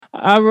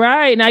All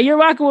right. Now you're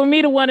rocking with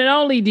me, the one and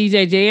only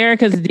DJ J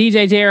Erica's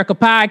DJ J Erica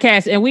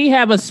podcast. And we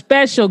have a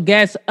special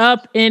guest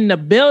up in the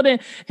building.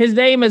 His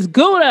name is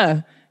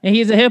Gvvdah. And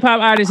he's a hip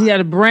hop artist. He had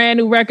a brand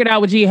new record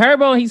out with G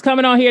Herbo. He's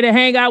coming on here to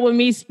hang out with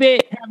me,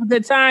 spit, have a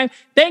good time.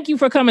 Thank you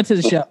for coming to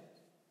the show.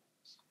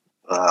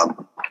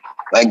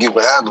 Thank you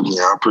for having me.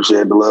 I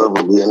appreciate the love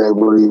and being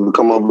able to even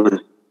come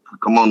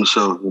on the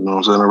show. You know what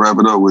I'm saying? And wrap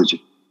it up with you.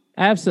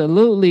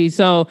 Absolutely.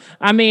 So,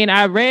 I mean,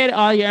 I read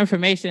all your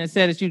information and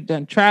said that you've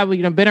done travel,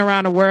 you've been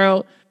around the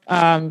world,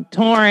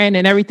 touring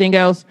and everything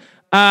else.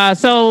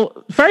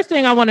 So first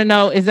thing I want to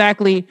know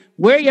exactly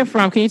where you're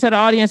from. Can you tell the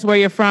audience where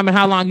you're from and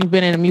how long you've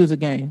been in the music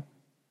game?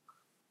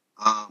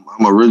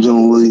 I'm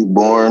originally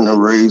born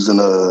and raised in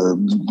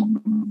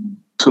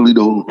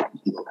Toledo,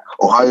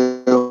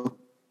 Ohio.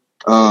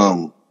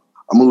 I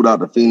moved out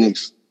to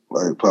Phoenix,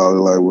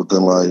 probably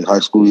within high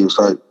school years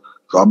type.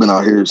 So I've been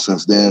out here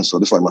since then. So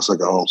this is like my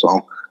second home. So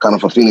I'm kind of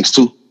from Phoenix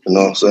too. You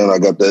know what I'm saying? I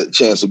got that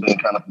chance of being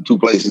kind of from two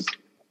places.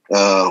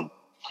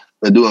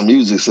 Been doing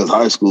music since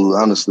high school,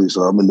 honestly.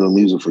 So I've been doing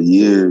music for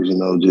years,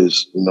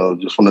 just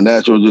from the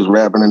natural, just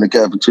rapping in the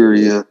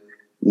cafeteria,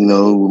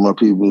 with my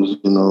people's,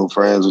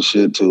 friends and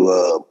shit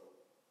to,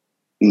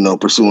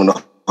 pursuing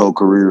the whole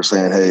career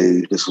saying,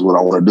 hey, this is what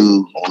I want to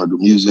do. I want to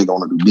do music. I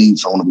want to do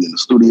beats. I want to be in the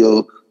studio.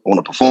 I want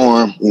to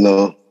perform,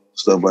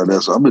 stuff like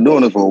that. So I've been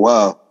doing it for a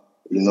while.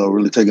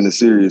 Really taking it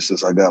serious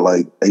since I got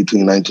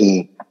 18,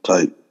 19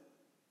 type.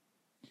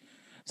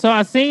 So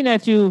I've seen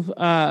that you've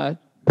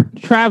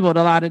traveled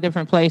a lot of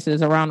different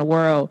places around the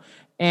world,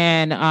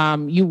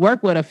 and you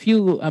work with a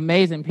few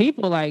amazing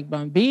people like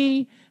Bun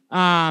B,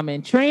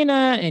 and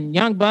Trina and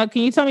Young Buck.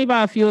 Can you tell me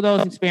about a few of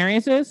those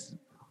experiences?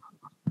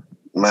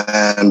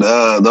 Man,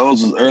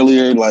 those was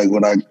earlier,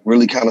 when I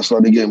really kind of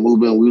started getting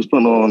moving. We was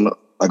putting on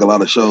a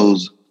lot of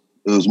shows.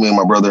 It was me and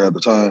my brother at the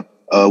time.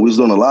 We was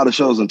doing a lot of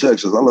shows in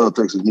Texas. I love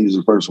Texas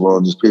music, first of all,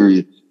 just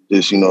period.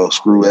 Just,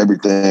 screw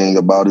everything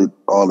about it,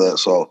 all that.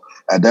 So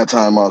at that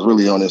time, I was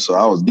really on it. So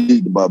I was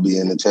geeked about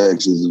being in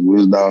Texas. We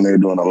was down there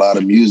doing a lot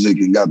of music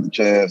and got the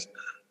chance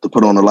to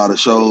put on a lot of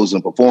shows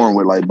and perform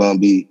with Bun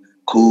B,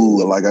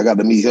 Cool. I got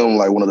to meet him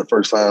one of the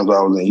first times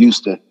I was in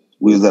Houston.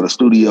 We was at a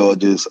studio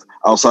just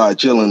outside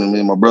chilling. And me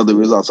and my brother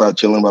was outside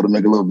chilling, about to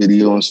make a little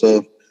video and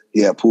stuff. He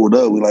had pulled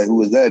up. We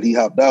who is that? He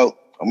hopped out.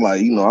 I'm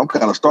I'm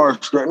kind of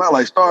starstruck. Not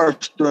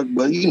starstruck,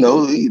 but,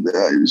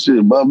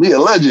 shit, Bun B a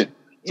legend.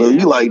 So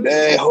you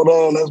dang, hold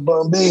on, that's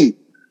Bun B.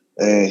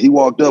 And he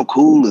walked up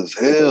cool as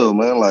hell,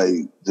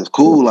 man. Just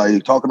cool,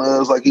 talking to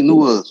us like he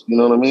knew us. You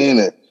know what I mean?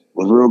 And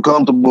was real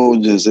comfortable.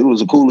 It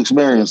was a cool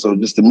experience. So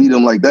just to meet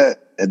him like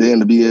that, and then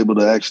to be able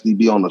to actually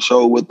be on the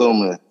show with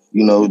him, and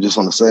just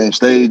on the same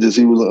stage as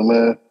he was,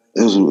 man,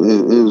 it was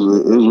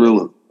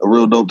a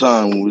real dope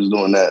time when we was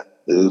doing that.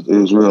 It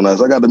was real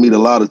nice. I got to meet a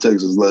lot of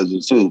Texas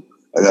legends too.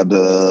 I got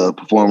to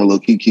perform with Lil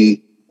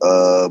Kiki.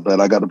 Man,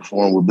 I got to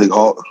perform with Big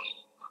Hawk.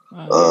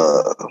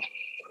 A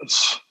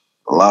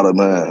lot of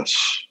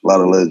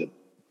legends.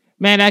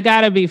 Man, that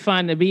gotta be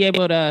fun to be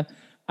able to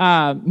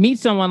meet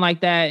someone like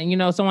that,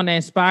 and someone that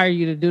inspires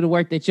you to do the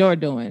work that you're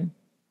doing.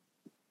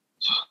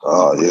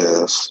 Oh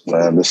yes,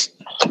 man. It's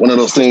one of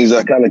those things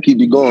that kind of keep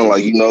you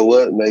going. You know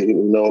what? Maybe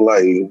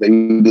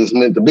maybe this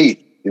meant to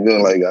be.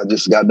 I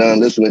just got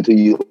done listening to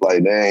you.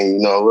 Dang, you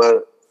know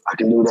what? I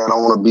can do that. I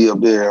want to be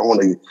up there. I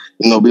want to,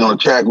 be on the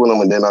track with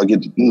them, and then I'll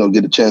get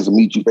a chance to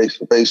meet you face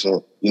to face,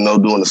 and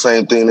doing the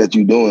same thing that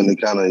you're doing.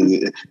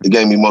 It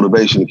gave me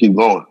motivation to keep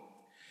going.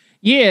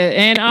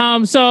 Yeah,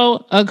 and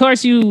so of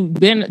course you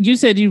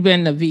said you've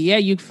been to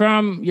VA. You're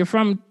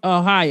from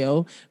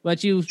Ohio,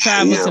 but you've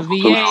traveled to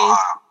VA,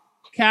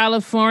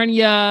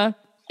 California,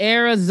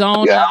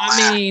 Arizona. Yeah,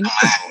 I mean,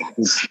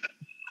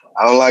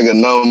 I don't like a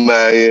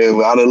nomad. Yeah,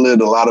 but I done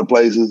lived a lot of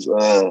places.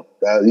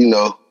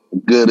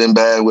 Good and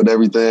bad with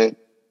everything.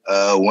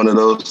 One of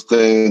those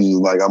things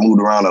is I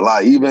moved around a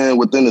lot, even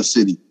within the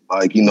city.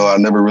 I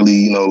never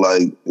really,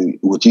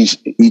 with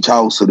each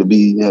house it'd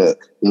be,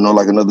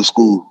 like another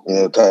school,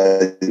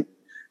 type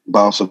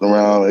bouncing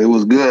around. It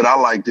was good. I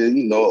liked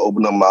it,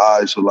 opened up my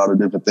eyes to a lot of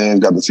different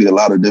things. Got to see a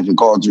lot of different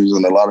cultures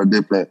and a lot of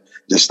different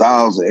just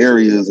styles and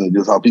areas and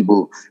just how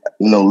people,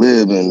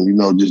 live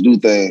and, just do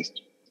things.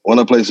 One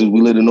of the places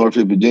we lived in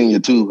Norfolk, Virginia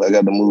too. I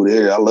got to move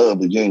there. I love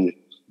Virginia.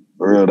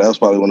 For real, that's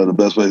probably one of the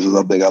best places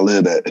I think I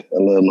lived at. I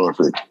love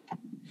Norfolk.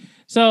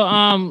 So,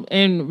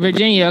 in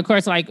Virginia, of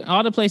course,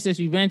 all the places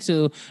you've been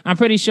to, I'm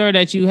pretty sure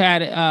that you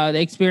had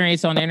the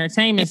experience on the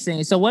entertainment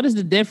scene. So, what is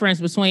the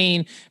difference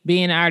between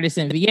being an artist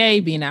in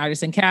VA, being an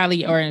artist in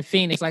Cali, or in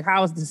Phoenix?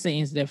 How is the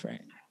scenes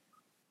different?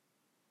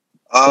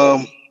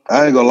 I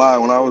ain't gonna lie.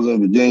 When I was in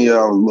Virginia,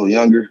 I was a little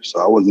younger,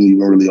 so I wasn't even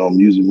really on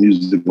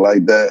music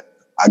like that.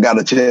 I got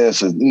a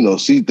chance to,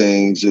 see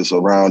things just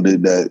around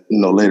it that,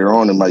 later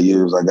on in my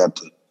years, I got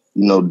to,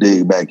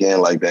 dig back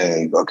in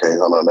dang, okay,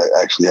 hold on, that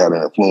actually had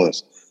an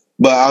influence.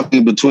 But I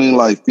mean, between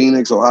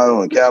Phoenix,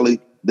 Ohio, and Cali,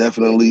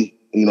 definitely,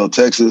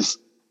 Texas,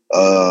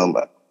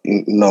 Atlanta,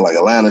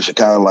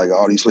 Chicago,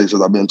 all these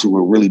places I've been to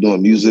were really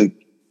doing music.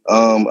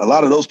 A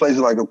lot of those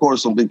places, of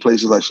course, some big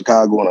places like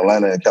Chicago and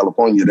Atlanta and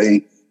California,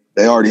 they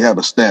they already have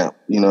a stamp,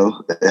 you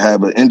know, they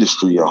have an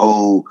industry, a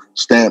whole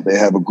stamp. They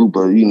have a group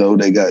of, you know,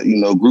 they got, you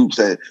know, groups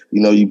that, you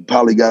know, you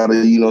probably got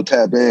to, you know,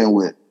 tap in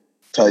with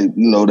type,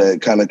 you know,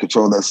 that kind of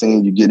control that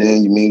scene. You get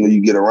in, you mingle, you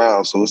get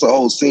around. So it's a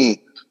whole scene.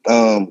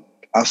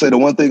 I say the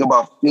one thing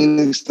about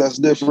Phoenix that's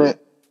different,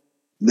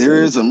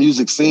 there is a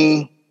music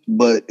scene,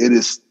 but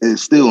it's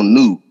still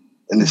new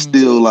and it's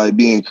still like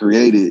being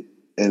created.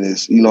 And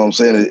it's, you know what I'm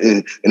saying?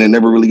 And it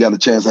never really got a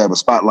chance to have a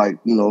spotlight,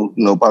 you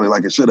know, probably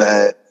like it should have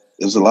had.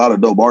 There's a lot of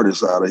dope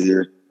artists out of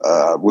here.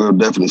 We'll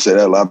definitely say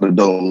that, a lot of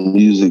dope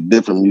music,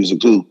 different music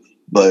too.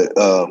 But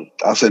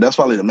I say that's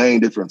probably the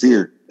main difference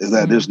here is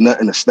that there's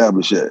nothing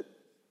established yet.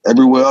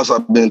 Everywhere else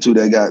I've been to,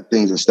 they got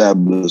things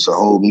established, a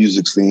whole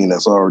music scene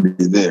that's already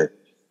there.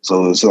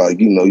 So it's like,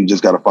 you know, you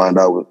just got to find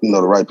out, you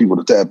know, the right people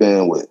to tap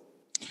in with.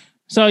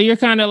 So you're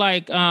kind of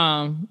like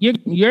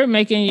you're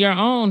making your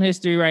own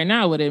history right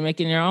now with it,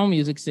 making your own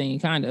music scene,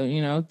 kind of,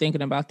 you know,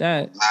 thinking about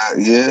that.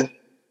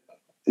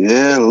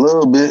 Yeah, a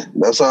little bit.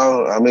 That's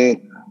all. I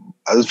mean,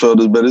 I just felt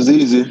it's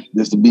easier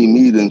just to be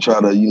me than try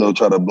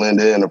to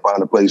blend in and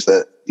find a place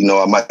that, you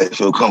know, I might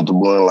feel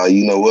comfortable in. Like,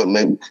 you know what,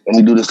 maybe let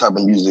me do this type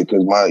of music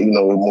because my, you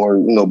know, it more,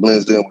 you know,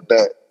 blends in with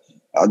that.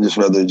 I'd just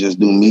rather just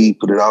do me,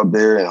 put it out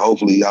there, and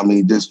hopefully, I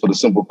mean, just for the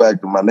simple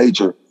fact of my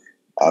nature,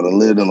 I've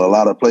lived in a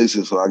lot of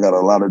places, so I got a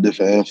lot of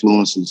different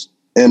influences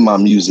in my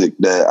music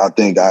that I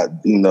think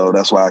you know,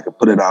 that's why I can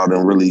put it out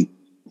and really,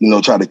 you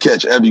know, try to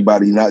catch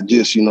everybody, not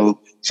just, you know,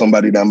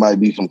 somebody that might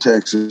be from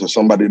Texas or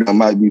somebody that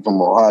might be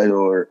from Ohio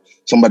or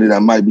somebody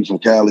that might be from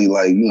Cali,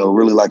 like, you know,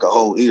 really like a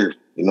whole ear.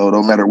 You know,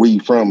 no matter where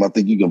you're from, I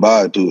think you can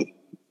vibe to it.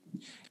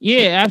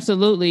 Yeah,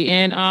 absolutely.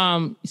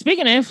 And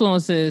speaking of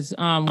influences,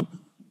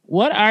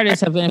 what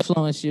artists have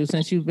influenced you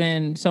since you've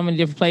been so many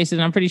different places?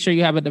 I'm pretty sure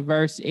you have a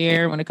diverse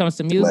ear when it comes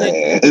to music.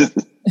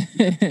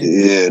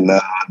 Yeah,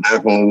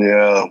 definitely.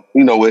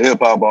 You know, with hip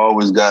hop, I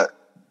always got,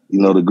 you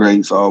know, the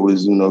greats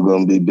always, you know,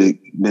 gonna be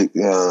Big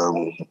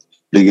L,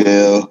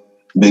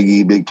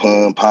 Biggie, Big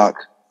Pun, Pac,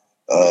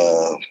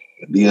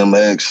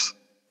 DMX,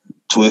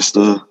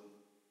 Twista,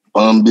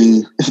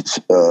 Bumby,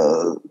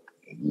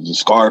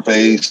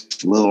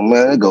 Scarface, little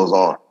man, it goes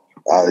on.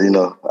 You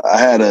know, I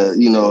had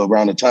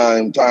around the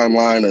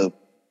timeline of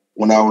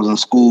when I was in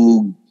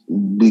school,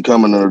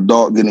 becoming an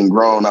adult, getting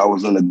grown, I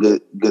was in a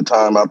good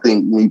time. I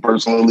think me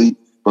personally,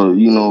 but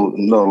you know,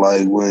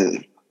 like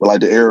with like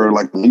the era,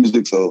 like the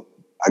music. So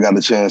I got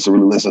a chance to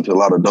really listen to a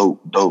lot of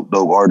dope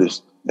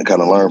artists and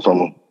kind of learn from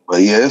them.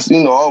 But yeah, it's,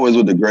 you know, always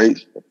with the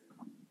greats.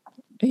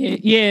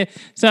 Yeah.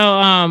 So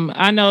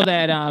I know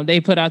that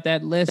they put out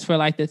that list for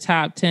like the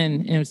top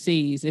 10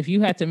 MCs. If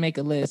you had to make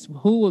a list,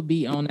 who would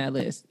be on that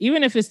list?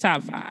 Even if it's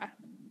top 5.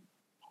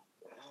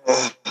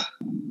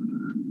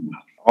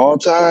 All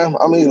time?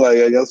 I mean, like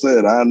I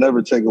said, I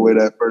never take away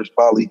that first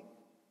Poly.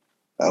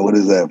 What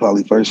is that?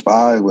 Probably first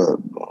 5.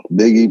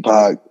 Biggie,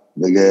 Pac,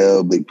 Big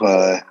L, Big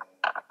Pun.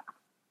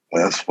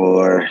 That's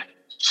 4.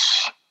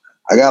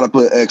 I gotta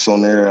put X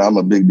on there. I'm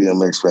a big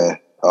DMX fan.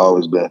 I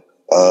always been.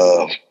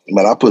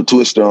 But I put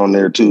Twister on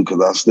there too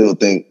because I still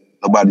think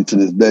nobody to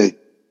this day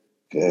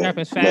can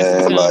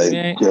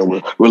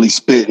really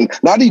spitting.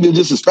 Not even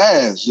just as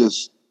fast,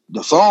 just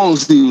the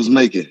songs he was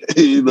making.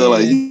 You know,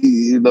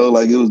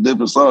 like it was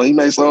different songs. He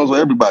made songs for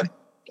everybody.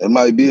 It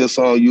might be a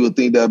song you would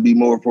think that'd be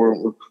more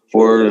for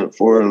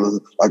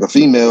like a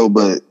female,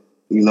 but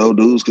you know,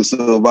 dudes can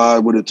still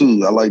vibe with it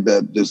too. I like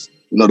that. Just,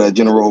 you know, that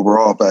general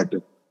overall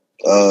factor.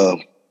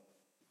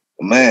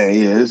 Man,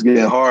 yeah, it's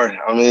getting hard.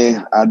 I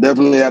mean, I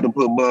definitely have to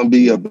put Bun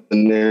B up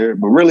in there,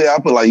 but really, I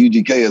put like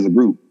UGK as a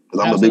group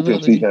because I'm a big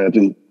Pimp C fan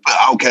too. Put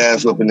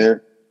Outkast up in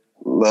there.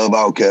 Love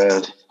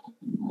Outkast.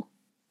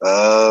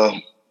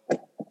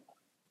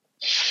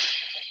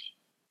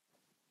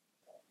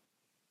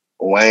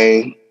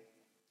 Wayne.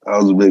 I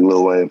was a big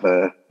Lil Wayne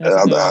fan.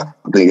 I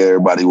think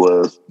everybody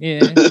was.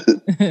 Yeah.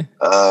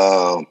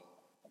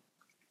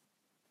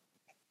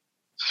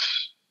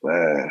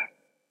 Man.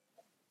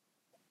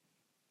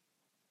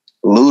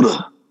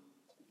 Luda.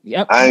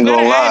 Yep. I ain't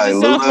gonna lie,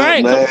 Luda,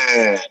 right.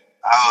 man.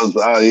 I was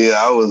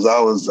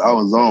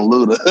on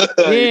Luda.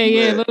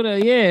 Yeah,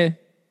 Luda, yeah.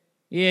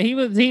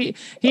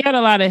 He had a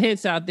lot of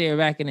hits out there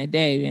back in the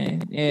day,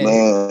 man. Yeah.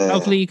 Man.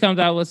 Hopefully he comes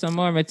out with some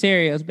more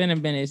material. It's been a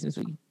minute since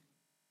we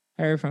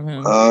heard from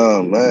him.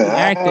 Man,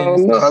 I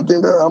don't know. I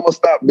think that I'm gonna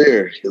stop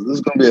there because this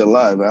is gonna be a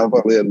lot, man. I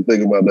probably have to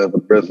think about that for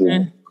the rest of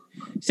it.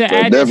 So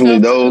definitely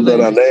those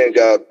that I named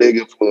got big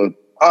influence.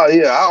 Oh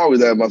yeah, I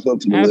always add myself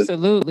to the list.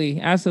 Absolutely.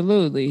 Yeah.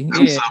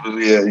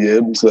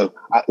 So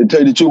to tell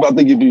you the truth, I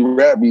think if you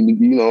rap, you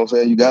know what I'm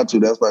saying, you got to.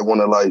 That's like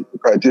one of like the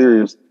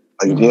criteria.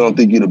 Like if you don't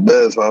think you're the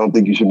best, I don't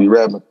think you should be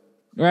rapping.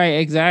 Right,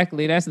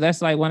 exactly.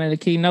 That's like one of the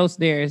key notes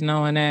there is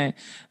knowing that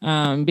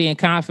being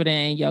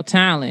confident in your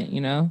talent,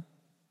 you know.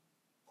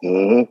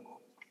 Mm-hmm.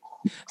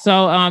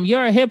 So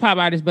you're a hip hop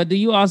artist, but do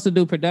you also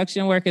do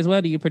production work as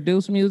well? Do you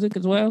produce music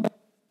as well?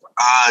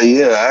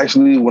 Yeah,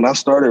 actually, when I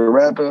started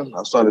rapping,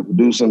 I started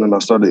producing and I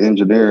started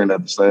engineering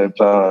at the same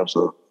time.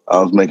 So I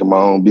was making my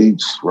own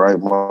beats,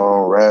 writing my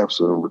own raps,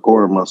 and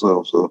recording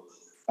myself. So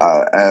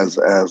as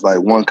like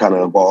one kind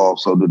of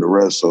evolved, so do the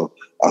rest. So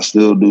I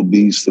still do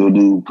beats, still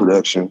do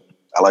production.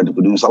 I like to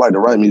produce. I like to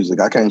write music.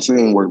 I can't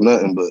sing worth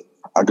nothing, but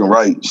I can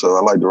write. So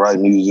I like to write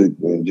music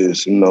and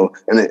just, you know,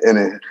 and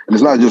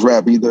it's not just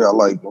rap either. I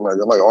like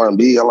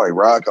R&B. I like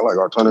rock. I like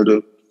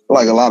alternative. I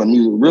like a lot of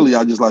music. Really,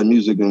 I just like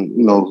music and,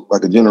 you know,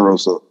 like a general.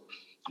 So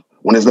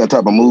when it's that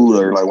type of mood,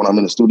 or like when I'm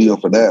in the studio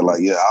for that,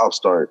 like, yeah, I'll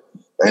start.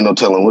 Ain't no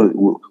telling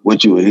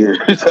what you will hear.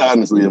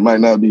 Honestly, it might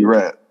not be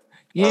rap.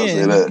 I'll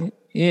say that.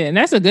 Yeah, and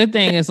that's a good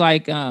thing. It's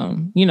like,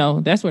 you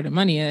know, that's where the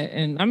money is.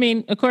 And I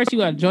mean, of course,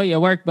 you enjoy your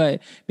work,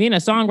 but being a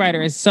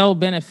songwriter is so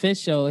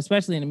beneficial,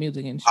 especially in the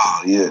music industry.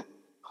 Oh yeah,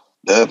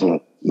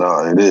 definitely.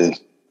 No, it is.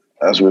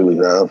 That's really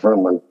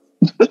fun money.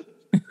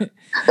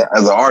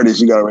 As an artist,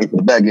 you gotta wait for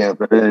the back end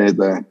for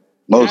everything.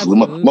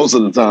 Most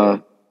of the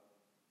time.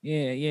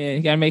 Yeah.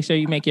 You gotta make sure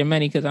you make your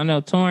money, because I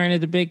know touring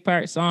is a big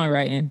part,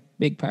 songwriting,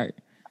 big part.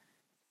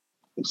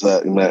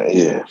 Exactly, man.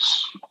 Yeah.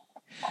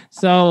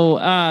 So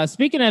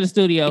speaking of the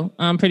studio,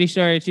 I'm pretty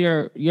sure that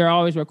you're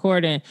always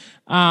recording.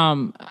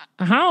 How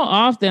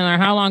often or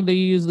how long do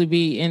you usually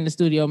be in the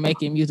studio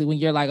making music when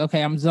you're like,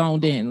 okay, I'm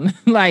zoned in?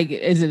 Like,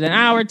 is it an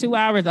hour, 2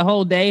 hours, a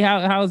whole day?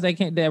 How is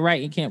that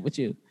writing camp with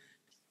you?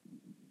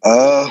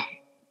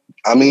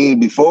 I mean,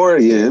 before,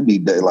 yeah, it'd be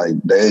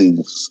like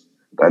days.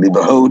 Not even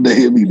a whole day,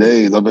 it'd be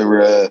days. I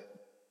remember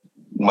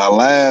my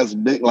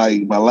last big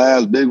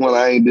one,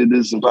 I ain't did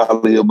this in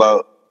probably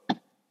about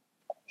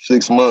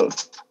 6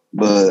 months.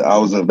 But I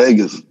was in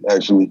Vegas,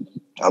 actually.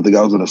 I think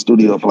I was in the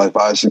studio for like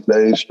 5-6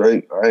 days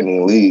straight. I didn't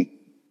even leave.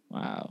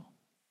 Wow.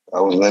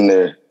 I was in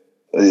there.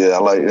 Yeah, I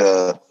like,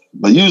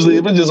 but usually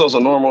if it's just also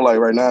normal, like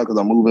right now, because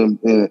I'm moving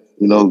in,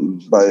 you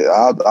know, like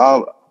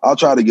I'll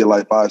try to get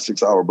like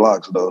 5-6 hour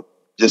blocks though,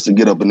 just to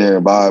get up in there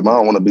and vibe. I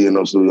don't want to be in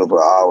no studio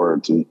for an hour or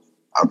two.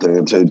 I think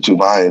and tell you the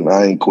truth, I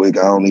ain't quick.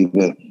 I don't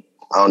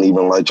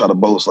even like try to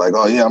boast like,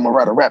 oh yeah, I'm gonna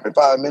write a rap in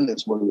 5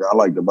 minutes. But I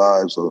like the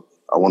vibe, so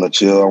I want to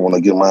chill. I want to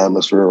get my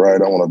atmosphere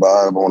right. I want to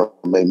vibe. I want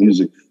to make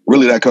music.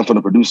 Really, that comes from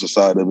the producer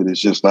side of it. It's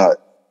just not.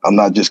 I'm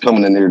not just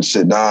coming in there to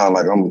sit down.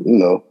 Like I'm, you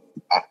know,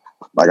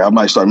 I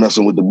might start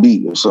messing with the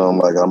beat or something.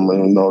 Like you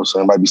know,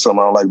 so it might be something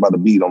I don't like about the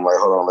beat. I'm like,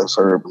 hold on, let's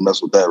hurry up and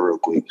mess with that real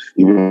quick,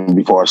 even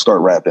before I start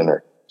rapping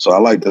there. So I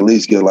like to at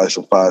least get like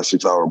some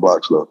 5-6 hour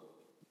blocks though.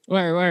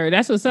 Word.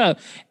 That's what's up.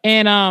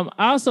 And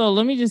also,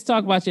 let me just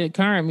talk about your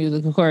current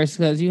music, of course,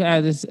 because you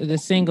have this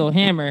single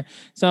Hammer.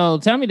 So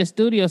tell me the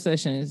studio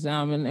sessions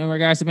in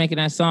regards to making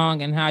that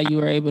song and how you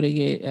were able to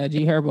get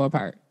G Herbo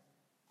apart.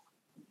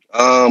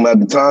 At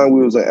the time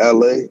we was in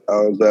LA.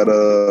 I was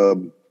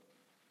at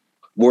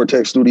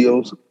Vortex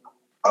Studios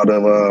out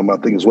of I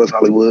think it's West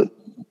Hollywood.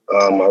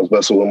 I was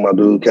messing with my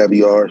dude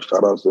Caviar.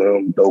 Shout out to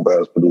him, dope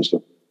ass producer.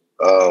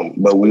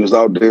 But we was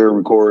out there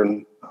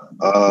recording.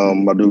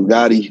 My dude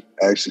Gvvdah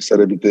actually set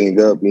everything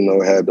up, you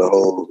know, had the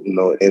whole, you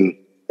know, in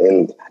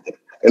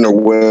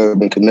interweb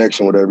and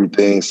connection with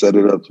everything, set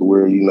it up to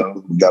where, you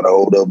know, we got a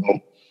hold of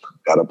him,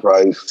 got a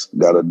price,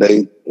 got a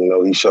date, you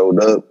know, he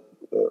showed up.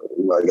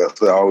 Like I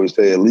said, I always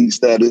say elite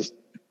status,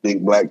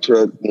 big black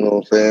truck, you know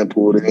what I'm saying,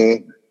 pulled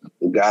in,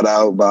 got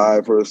out,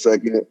 vibe for a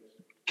second,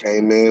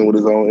 came in with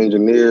his own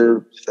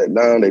engineer, sat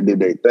down, they did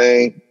their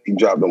thing, he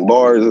dropped them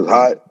bars, it's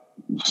hot.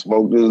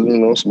 Smoked his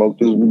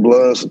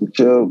blood,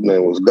 chill,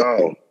 man, was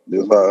gone.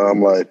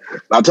 I'm like,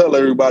 I tell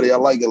everybody I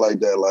like it like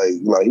that.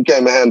 Like he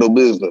came to handle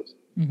business.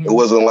 Mm-hmm. It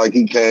wasn't like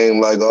he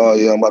came like, oh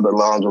yeah, I'm about to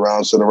lounge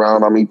around, sit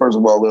around. I mean, first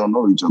of all, we don't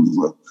know each other,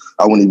 so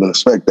I wouldn't even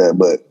expect that.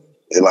 But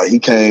like he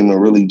came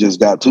and really just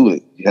got to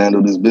it. He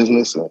handled his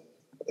business, and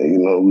you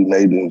know, we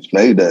made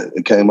that.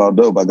 It came out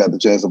dope. I got the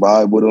chance to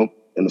vibe with him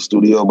in the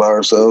studio by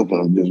ourselves,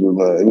 and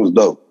it was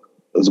dope.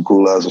 It was a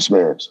cool ass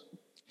experience.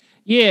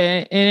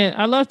 Yeah, and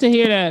I love to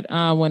hear that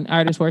when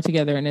artists work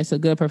together and it's a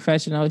good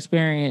professional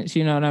experience,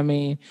 you know what I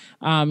mean?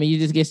 And you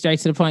just get straight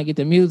to the point, get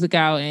the music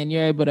out, and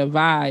you're able to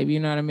vibe, you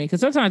know what I mean?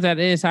 Because sometimes that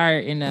is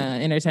hard in the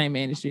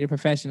entertainment industry, the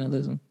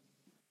professionalism.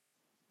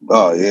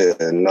 Oh, yeah,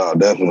 no,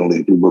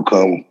 definitely. People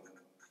come,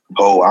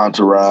 whole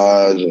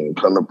entourage, and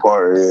come to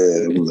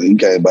party. He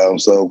came by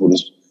himself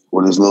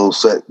with his little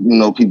set, you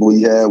know, people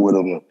he had with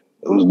him.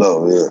 It was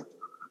dope,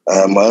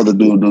 yeah. My other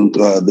dude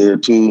there,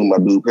 too, my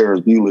dude, Paris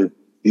Bueller.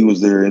 He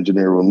was there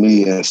engineering with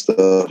me and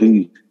stuff.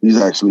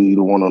 He's actually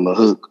the one on the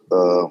hook,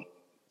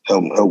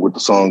 help with the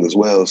song as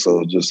well.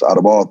 So just out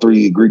of all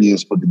three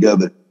ingredients put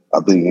together, I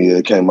think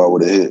it came out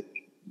with a hit.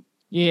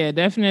 Yeah,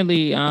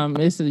 definitely.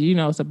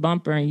 It's a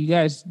bumper, and you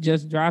guys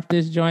just dropped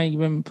this joint.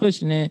 You've been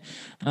pushing it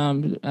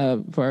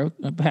for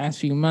the past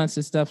few months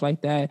and stuff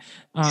like that.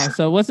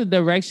 So what's the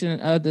direction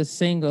of the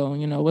single?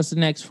 You know, what's the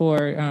next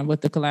for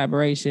with the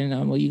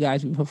collaboration? Will you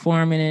guys be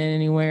performing it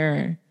anywhere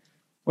or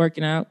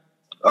working out?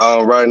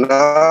 Right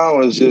now,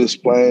 it's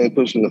just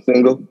pushing the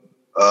single.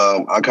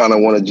 I kind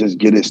of want to just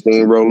get it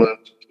steamrolling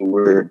to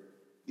where,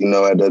 you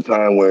know, at that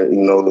time where,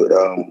 you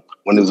know,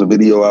 when there's a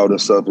video out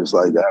and stuff, it's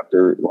like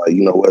after, like,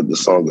 you know what, the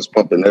song is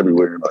pumping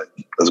everywhere.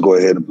 Like, let's go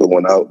ahead and put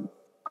one out.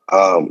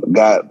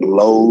 Got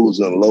loads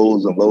and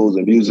loads and loads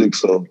of music.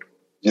 So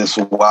just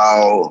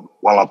while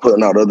I'm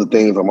putting out other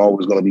things, I'm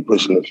always going to be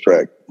pushing this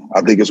track.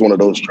 I think it's one of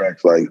those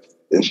tracks, like,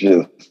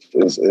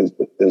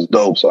 it's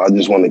dope. So I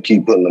just want to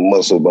keep putting the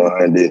muscle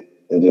behind it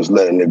and just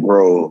letting it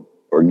grow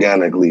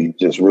organically,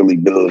 just really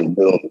building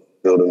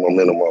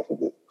momentum off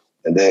of it.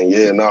 And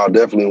then, I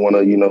definitely want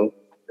to,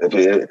 if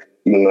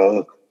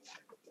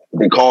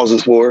it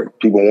causes for it,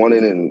 people want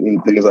it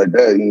and things like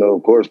that,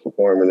 of course,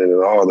 performing it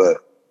and all that.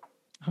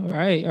 All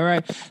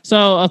right.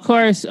 So, of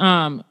course,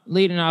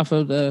 leading off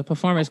of the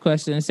performance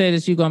question, it said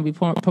that you're going to be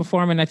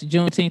performing at the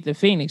Juneteenth in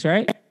Phoenix,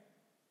 right?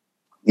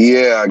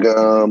 Yeah,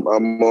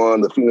 I'm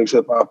on the Phoenix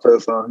Hip Hop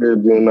Fest out here,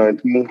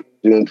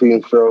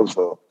 Juneteenth show.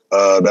 So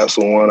that's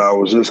the one. I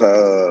was just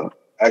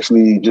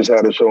actually just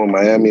had a show in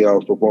Miami. I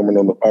was performing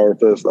on the Power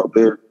Fest out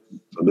there.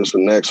 So this is the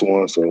next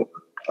one. So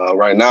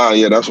right now,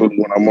 that's what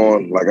I'm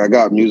on. Like, I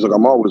got music.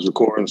 I'm always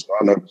recording, so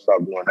I never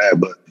stop doing that.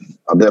 But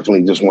I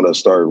definitely just want to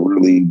start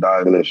really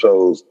diving in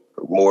shows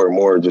more and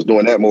more, just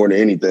doing that more than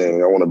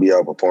anything. I want to be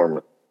out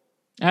performing.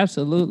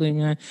 Absolutely,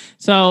 man.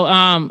 So,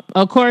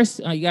 of course,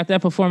 you got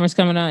that performance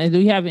coming up. And do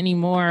you have any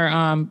more,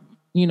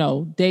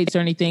 dates or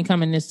anything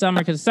coming this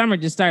summer? Because summer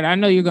just started. I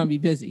know you're going to be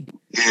busy.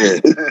 Yeah.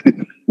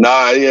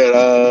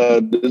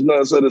 There's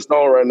nothing set in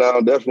stone right now.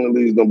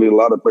 Definitely, there's going to be a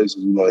lot of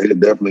places we're going to hit.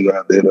 Definitely going to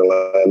have to hit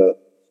Atlanta.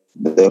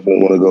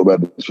 Definitely want to go back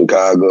to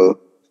Chicago.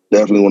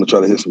 Definitely want to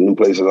try to hit some new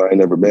places I ain't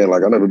never been.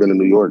 Like, I've never been to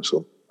New York,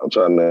 so I'm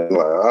trying to,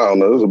 I don't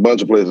know. There's a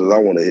bunch of places I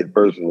want to hit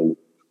personally.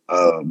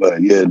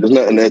 But yeah, there's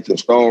nothing that's in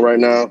stone right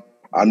now.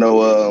 I know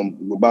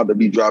we're about to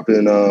be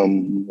dropping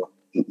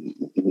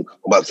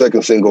my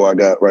second single I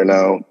got right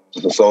now.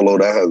 It's a solo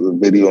that has a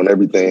video and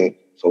everything.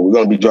 So we're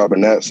going to be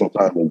dropping that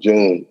sometime in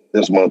June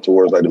this month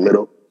towards like the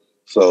middle.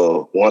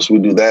 So once we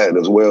do that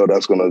as well,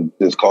 that's going to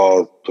just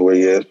cause to where,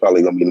 it's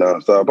probably going to be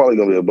nonstop. Probably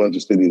going to be a bunch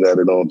of cities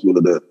added on to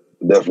it that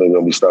definitely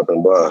going to be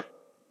stopping by.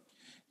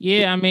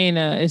 Yeah, I mean,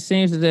 it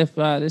seems as if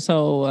this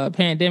whole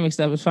pandemic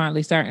stuff is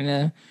finally starting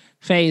to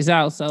phase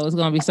out. So it's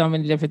going to be so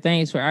many different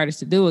things for artists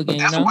to do again.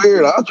 That's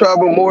weird. I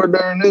travel more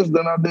during this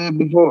than I did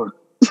before.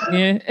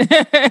 Yeah.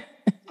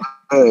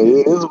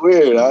 It's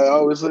weird. I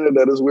always said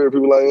that it's weird.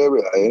 People like, it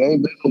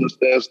ain't been on the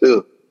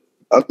standstill.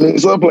 I mean,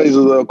 some places,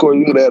 of course,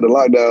 you had the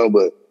lockdown,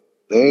 but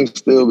they ain't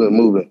still been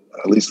moving,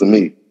 at least to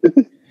me.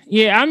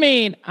 Yeah, I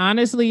mean,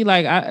 honestly,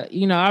 like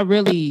I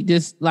really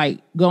just like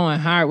going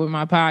hard with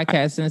my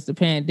podcast since the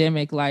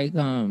pandemic. Like,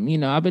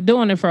 I've been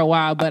doing it for a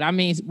while, but I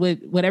mean,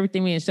 with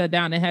everything being shut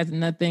down, it has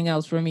nothing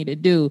else for me to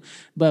do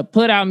but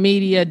put out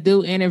media,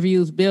 do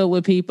interviews, build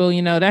with people.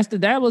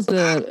 That was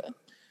the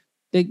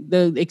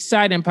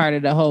exciting part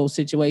of the whole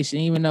situation,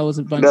 even though it was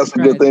a bunch. That's a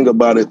good thing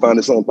about it,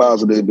 finding something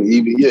positive. But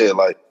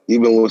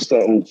even with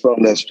something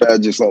that's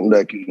tragic, something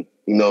that can,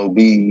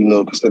 be,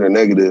 considered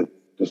negative,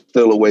 there's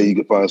still a way you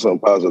can find something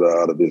positive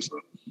out of this. So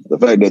the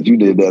fact that you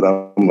did that,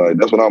 I'm like,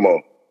 that's what I'm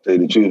on. Tell you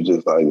the truth,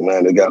 just like,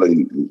 man,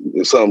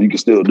 it's something you can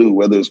still do,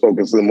 whether it's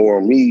focusing more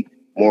on me,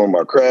 more on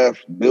my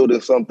craft, building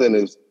something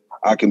is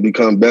I can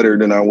become better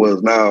than I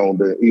was now,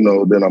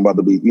 than I'm about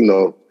to be,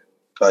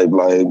 like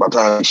by the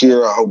time next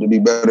year, I hope to be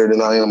better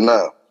than I am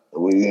now.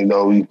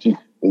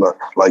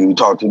 Like you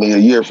talk to me a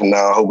year from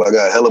now, I hope I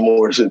got hella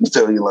more shit to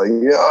tell you. Like,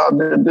 I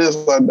did this,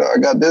 I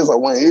got this, I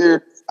went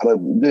here, I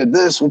did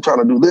this, we're trying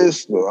to do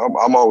this. So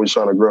I'm always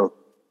trying to grow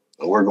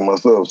and work on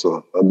myself.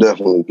 So I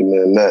definitely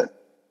commend that.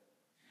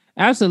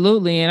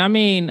 Absolutely. And I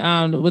mean,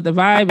 with the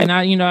vibe, and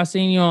I've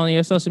seen you on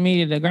your social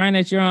media, the grind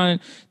that you're on,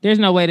 there's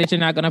no way that you're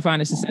not going to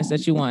find the success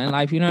that you want in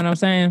life. You know what I'm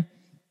saying?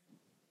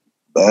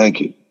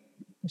 Thank you.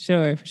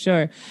 For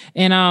sure.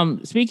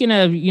 And speaking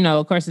of,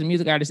 of course, as a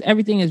music artist,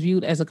 everything is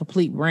viewed as a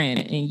complete brand,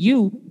 and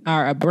you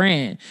are a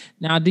brand.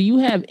 Now, do you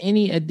have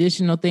any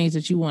additional things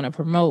that you want to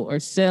promote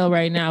or sell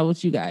right now?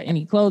 What you got?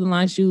 Any clothing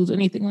line, shoes,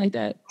 anything like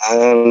that?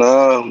 And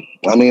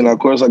I mean, of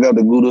course, I got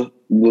the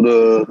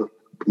Gvvdah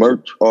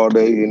merch all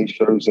day, any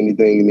shirts,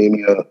 anything you need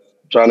me.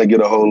 Trying to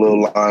get a whole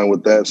little line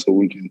with that so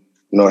we can,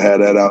 have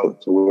that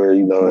out to where,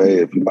 hey,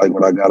 if you like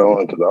what I got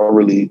on, because I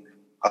really,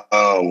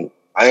 I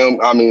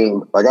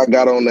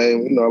got on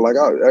name, I'm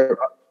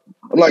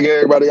like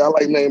everybody. I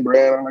like name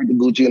brand. I like the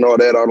Gucci and all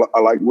that. I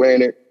like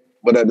wearing it.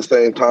 But at the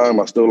same time,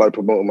 I still like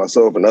promoting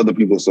myself and other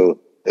people. So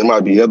it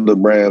might be other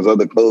brands,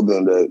 other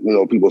clothing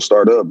that, people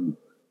start up. If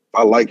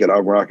I like it,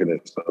 I'm rocking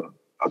it. So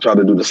I try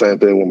to do the same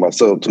thing with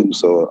myself too.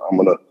 So I'm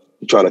going to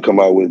try to come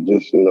out with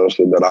just,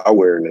 shit that I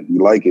wear. And if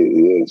you like it,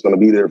 it's going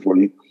to be there for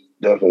you.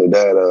 Definitely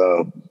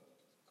that.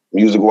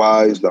 Music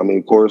wise, I mean,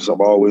 of course,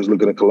 I'm always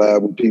looking to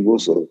collab with people.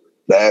 So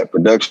that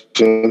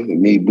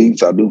production, me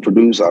beats, I do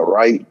produce, I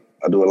write,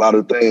 I do a lot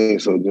of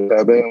things. So just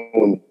have in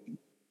with me.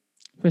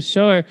 For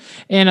sure.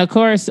 And of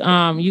course,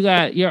 you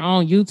got your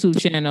own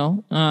YouTube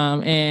channel.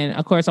 And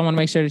of course, I want to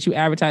make sure that you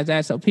advertise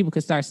that so people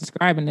can start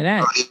subscribing to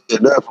that. Yeah,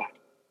 definitely.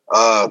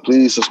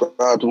 Please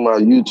subscribe to my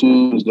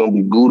YouTube. It's going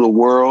to be Gvvdah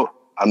World.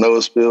 I know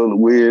it's spelled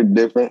weird,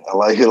 different. I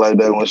like it like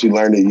that. Once you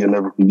learn it, you'll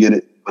never forget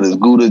it. But it's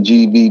Gvvdah,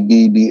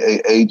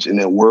 Gvvdah, and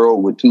then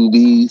World with 2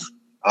 V's.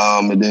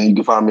 And then you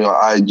can find me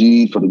on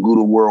IG for the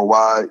Gvvdah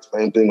Worldwide.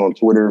 Same thing on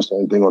Twitter,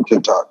 same thing on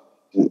TikTok.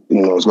 It's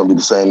going to be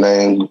the same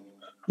name.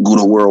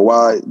 Gvvdah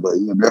Worldwide, but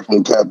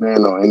definitely tap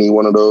in on any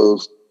one of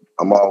those.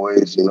 I'm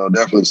always,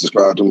 definitely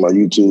subscribe to my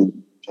YouTube,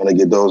 trying to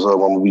get those up.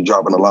 I'm gonna be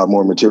dropping a lot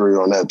more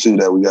material on that too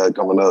that we got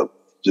coming up,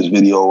 just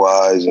video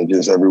wise and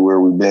just everywhere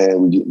we've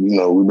been.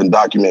 We've been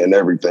documenting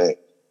everything,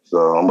 so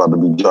I'm about to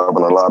be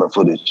dropping a lot of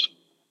footage.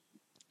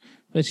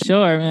 For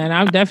sure, man.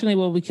 I'm definitely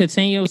will be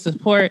continue to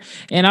support.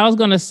 And I was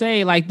gonna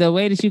say, like, the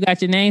way that you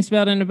got your name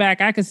spelled in the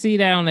back, I could see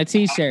that on a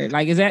t-shirt.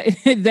 Like, is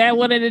that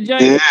one of the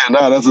joints? Yeah,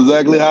 no, that's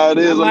exactly how it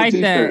is on the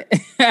t-shirt.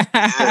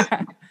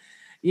 That.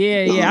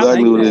 Yeah, that's yeah. Exactly I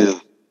like what that. it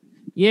is.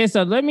 Yeah,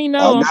 so let me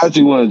know. I got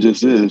you one.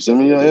 Just send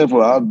me your info.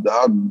 I'll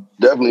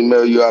definitely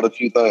mail you out a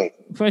few things.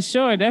 For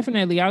sure,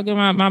 definitely. I'll get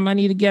my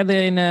money together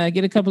and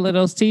get a couple of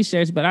those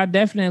t-shirts. But I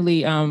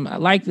definitely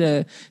like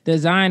the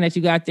design that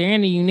you got there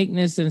and the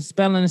uniqueness and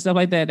spelling and stuff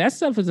like that. That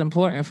stuff is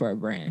important for a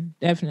brand.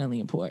 Definitely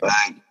important.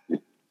 Thank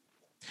you.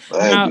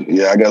 Thank you.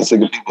 Yeah, I got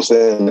sick of people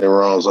saying it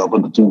wrong, so I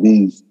put the 2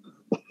 V's.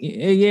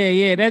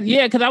 Yeah.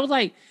 Because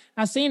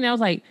I seen it. I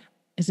was like,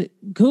 is it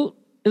good?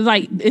 It's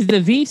like, is the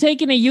V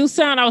taking a U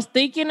sound? I was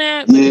thinking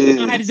that, but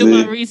I had to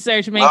do my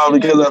research.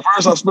 Because at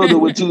first I spelled it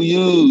with 2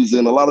 U's,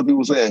 and a lot of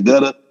people saying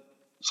Gvvdah.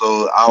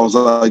 So I was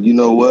like, you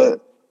know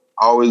what?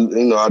 I always,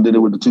 I did it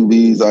with the 2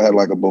 V's. I had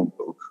like a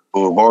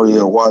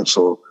Bavaria watch,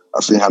 so I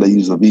seen how to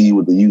use a V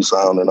with the U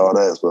sound and all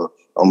that. So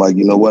I'm like,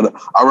 you know what?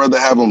 I'd rather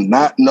have them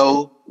not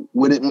know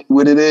what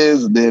it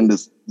is than to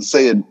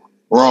say it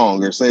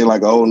wrong or say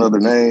like a whole nother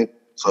name.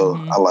 So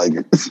I like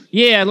it.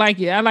 Yeah, I like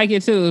it. I like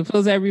it too. It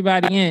pulls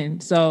everybody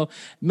in. So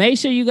make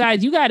sure you got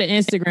an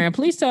Instagram.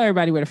 Please tell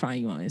everybody where to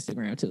find you on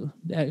Instagram too.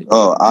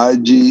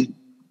 IG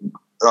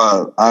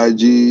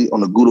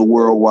on the Gvvdah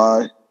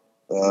Worldwide.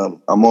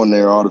 I'm on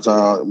there all the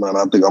time, man.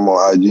 I think I'm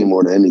on IG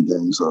more than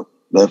anything. So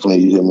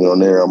definitely you hit me on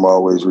there. I'm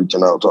always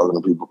reaching out, talking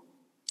to people.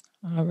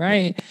 All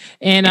right.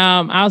 And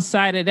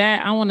outside of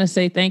that, I want to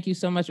say thank you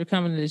so much for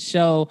coming to the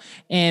show.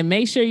 And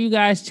make sure you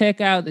guys check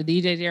out the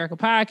DJ Jerica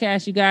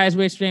podcast. You guys,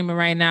 we're streaming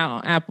right now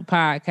on Apple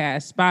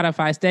Podcasts,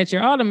 Spotify,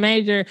 Stitcher, all the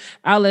major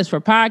outlets for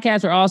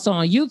podcasts. We're also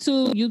on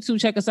YouTube. YouTube,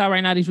 check us out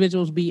right now. These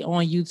visuals be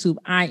on YouTube.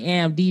 I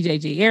am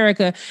DJ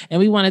Jerica. And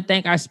we want to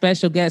thank our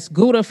special guest,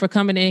 Gvvdah, for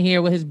coming in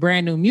here with his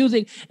brand new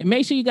music. And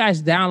make sure you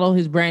guys download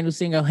his brand new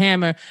single,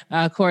 Hammer,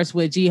 of course,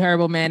 with G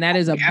Herbo, man. That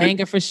is a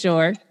banger for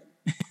sure.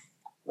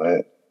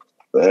 Right.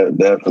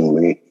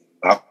 Definitely.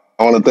 I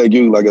want to thank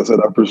you. Like I said,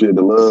 I appreciate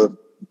the love.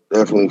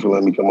 Definitely for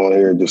letting me come on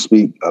here and just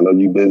speak. I know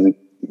you're busy,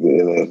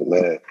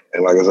 man.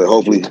 And like I said,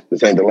 hopefully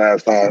this ain't the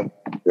last time.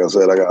 Like I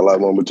said, I got a lot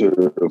more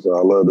material, so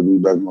I love to be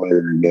back on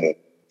here again.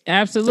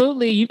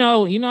 Absolutely. You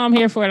know, I'm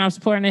here for it. I'm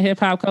supporting the hip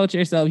hop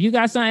culture. So if you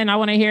got something, I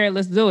want to hear it.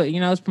 Let's do it.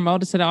 Let's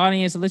promote it to the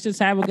audience. Let's just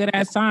have a good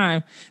ass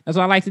time. That's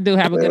what I like to do.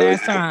 Have a good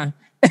ass time.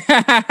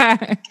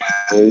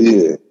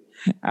 Yeah.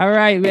 All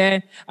right,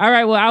 man. All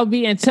right. Well, I'll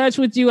be in touch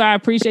with you. I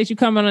appreciate you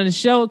coming on the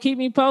show. Keep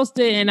me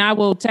posted and I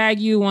will tag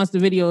you once the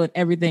video and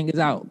everything is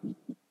out.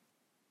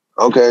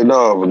 Okay.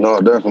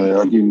 No, definitely.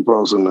 I'll keep you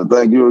posted.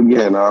 Thank you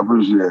again. I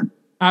appreciate it.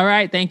 All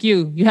right. Thank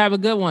you. You have a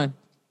good one.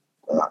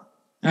 All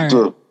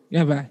right.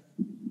 Yeah, bye.